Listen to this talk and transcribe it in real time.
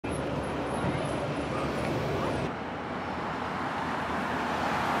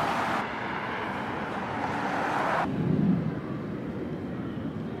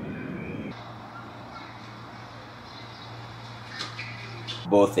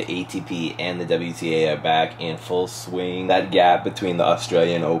Both the ATP and the WTA are back in full swing. That gap between the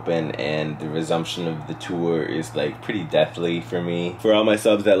Australian Open and the resumption of the tour is like pretty deathly for me. For all my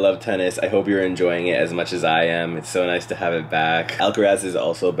subs that love tennis, I hope you're enjoying it as much as I am. It's so nice to have it back. Alcaraz is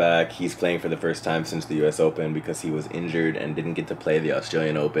also back. He's playing for the first time since the US Open because he was injured and didn't get to play the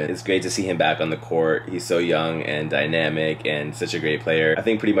Australian Open. It's great to see him back on the court. He's so young and dynamic and such a great player. I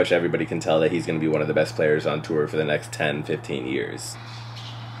think pretty much everybody can tell that he's going to be one of the best players on tour for the next 10-15 years.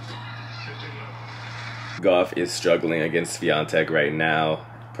 Guustavv is struggling against Swiatek right now.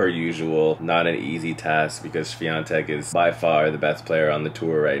 Per usual, not an easy task because Swiatek is by far the best player on the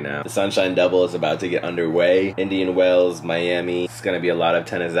tour right now. The Sunshine Double is about to get underway. Indian Wells, Miami. It's going to be a lot of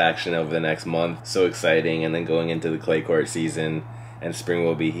tennis action over the next month. So exciting. And then going into the clay court season. And spring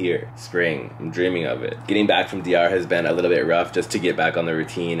will be here. Spring. I'm dreaming of it. Getting back from DR has been a little bit rough just to get back on the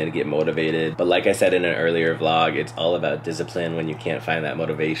routine and get motivated. But like I said in an earlier vlog, it's all about discipline when you can't find that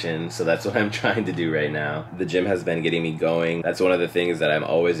motivation. So that's what I'm trying to do right now. The gym has been getting me going. That's one of the things that I'm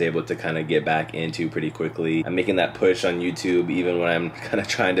always able to kind of get back into pretty quickly. I'm making that push on YouTube even when I'm kind of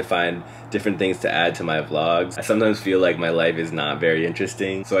trying to find different things to add to my vlogs. I sometimes feel like my life is not very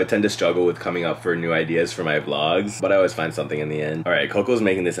interesting, so I tend to struggle with coming up for new ideas for my vlogs, but I always find something in the end. Alright, Coco's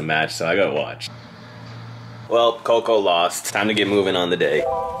making this a match, so I gotta watch. Well, Coco lost. Time to get moving on the day.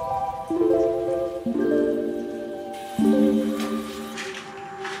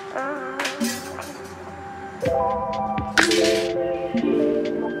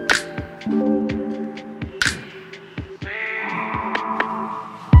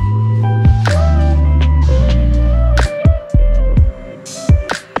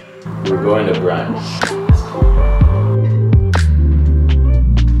 We're going to brunch.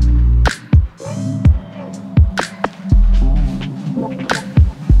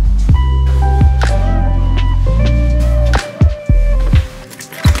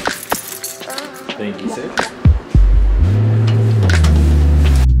 Thank you, sir.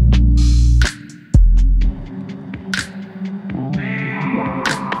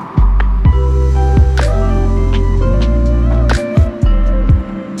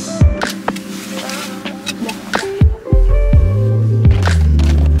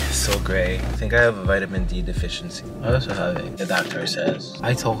 I think I have a vitamin D deficiency. I also have it, the doctor says.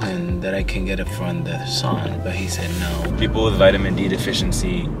 I told him that I can get it from the sun, but he said no. People with vitamin D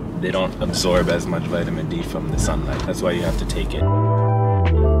deficiency, they don't absorb as much vitamin D from the sunlight. That's why you have to take it.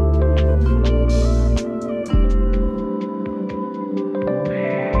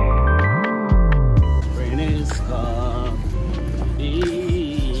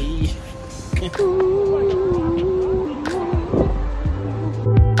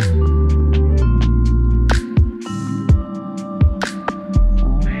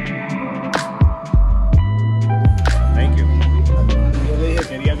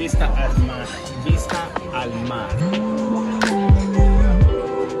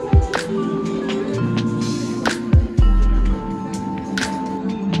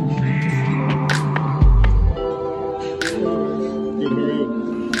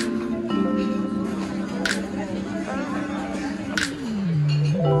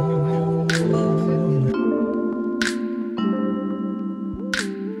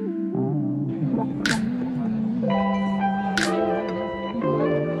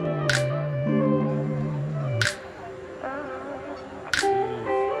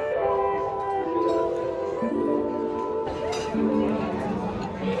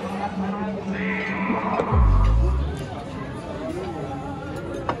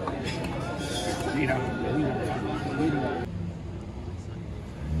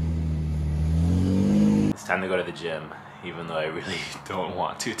 It's time to go to the gym, even though I really don't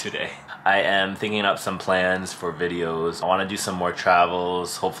want to today. I am thinking up some plans for videos. I want to do some more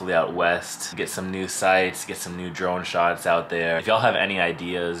travels, hopefully out west, get some new sites, get some new drone shots out there. If y'all have any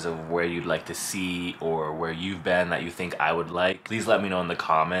ideas of where you'd like to see or where you've been that you think I would like, please let me know in the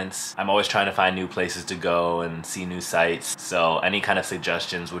comments. I'm always trying to find new places to go and see new sites, so any kind of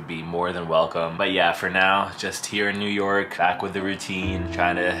suggestions would be more than welcome. But yeah, for now, just here in New York, back with the routine,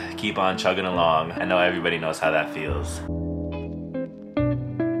 trying to keep on chugging along. I know everybody knows how that feels.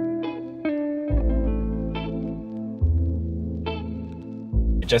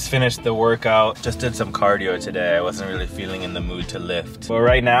 Just finished the workout, just did some cardio today. I wasn't really feeling in the mood to lift. But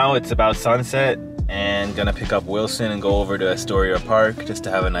right now it's about sunset and gonna pick up Wilson and go over to Astoria Park just to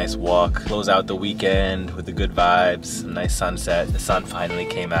have a nice walk. Close out the weekend with the good vibes, a nice sunset. The sun finally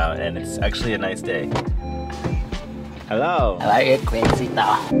came out and it's actually a nice day. Hello. I like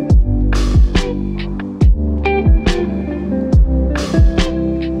quincyjay.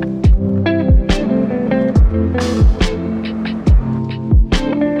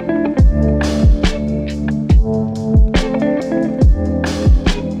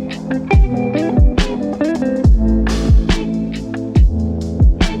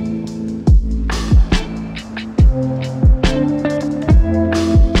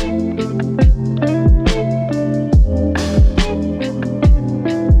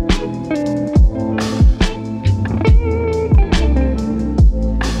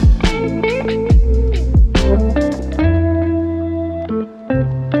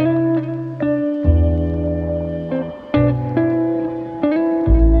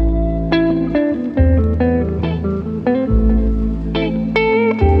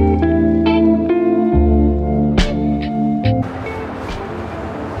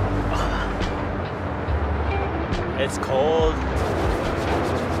 It's cold.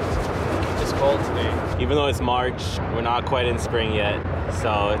 It's cold today. Even though it's March, we're not quite in spring yet.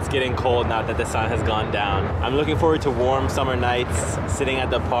 So it's getting cold now that the sun has gone down. I'm looking forward to warm summer nights, sitting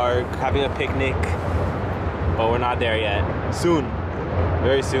at the park, having a picnic. But we're not there yet. Soon.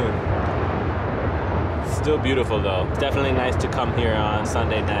 Very soon. It's still beautiful though. It's definitely nice to come here on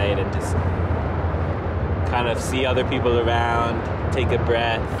Sunday night and just kind of see other people around, take a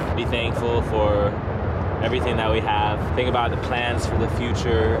breath, be thankful for everything that we have. Think about the plans for the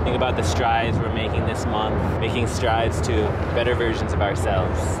future. Think about the strides we're making this month, making strides to better versions of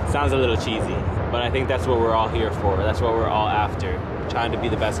ourselves. Sounds a little cheesy, but I think that's what we're all here for. That's what we're all after, trying to be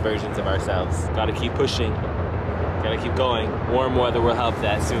the best versions of ourselves. Gotta keep pushing, gotta keep going. Warm weather will help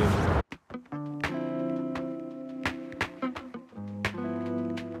that soon.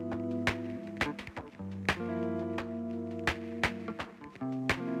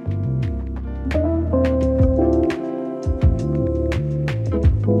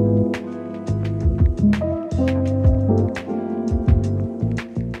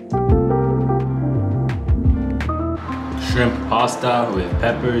 Shrimp pasta with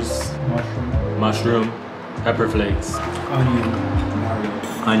peppers, mushroom, pepper flakes,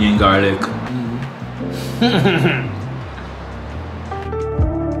 onion, garlic.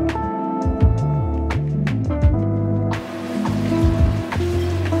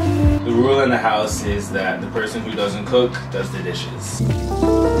 The rule in the house is that the person who doesn't cook does the dishes.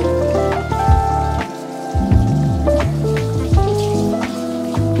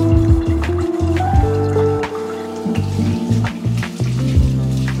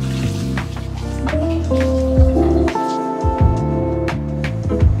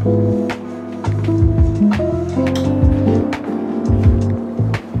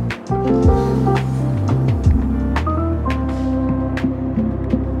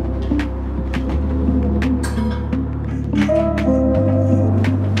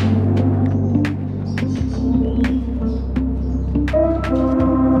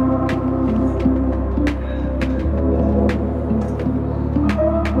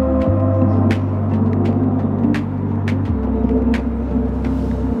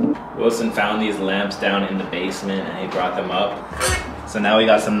 Wilson found these lamps down in the basement and he brought them up. So now we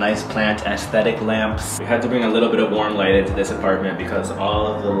got some nice plant aesthetic lamps. We had to bring a little bit of warm light into this apartment because all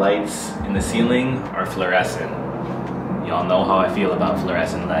of the lights in the ceiling are fluorescent. Y'all know how I feel about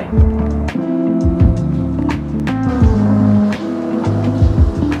fluorescent light.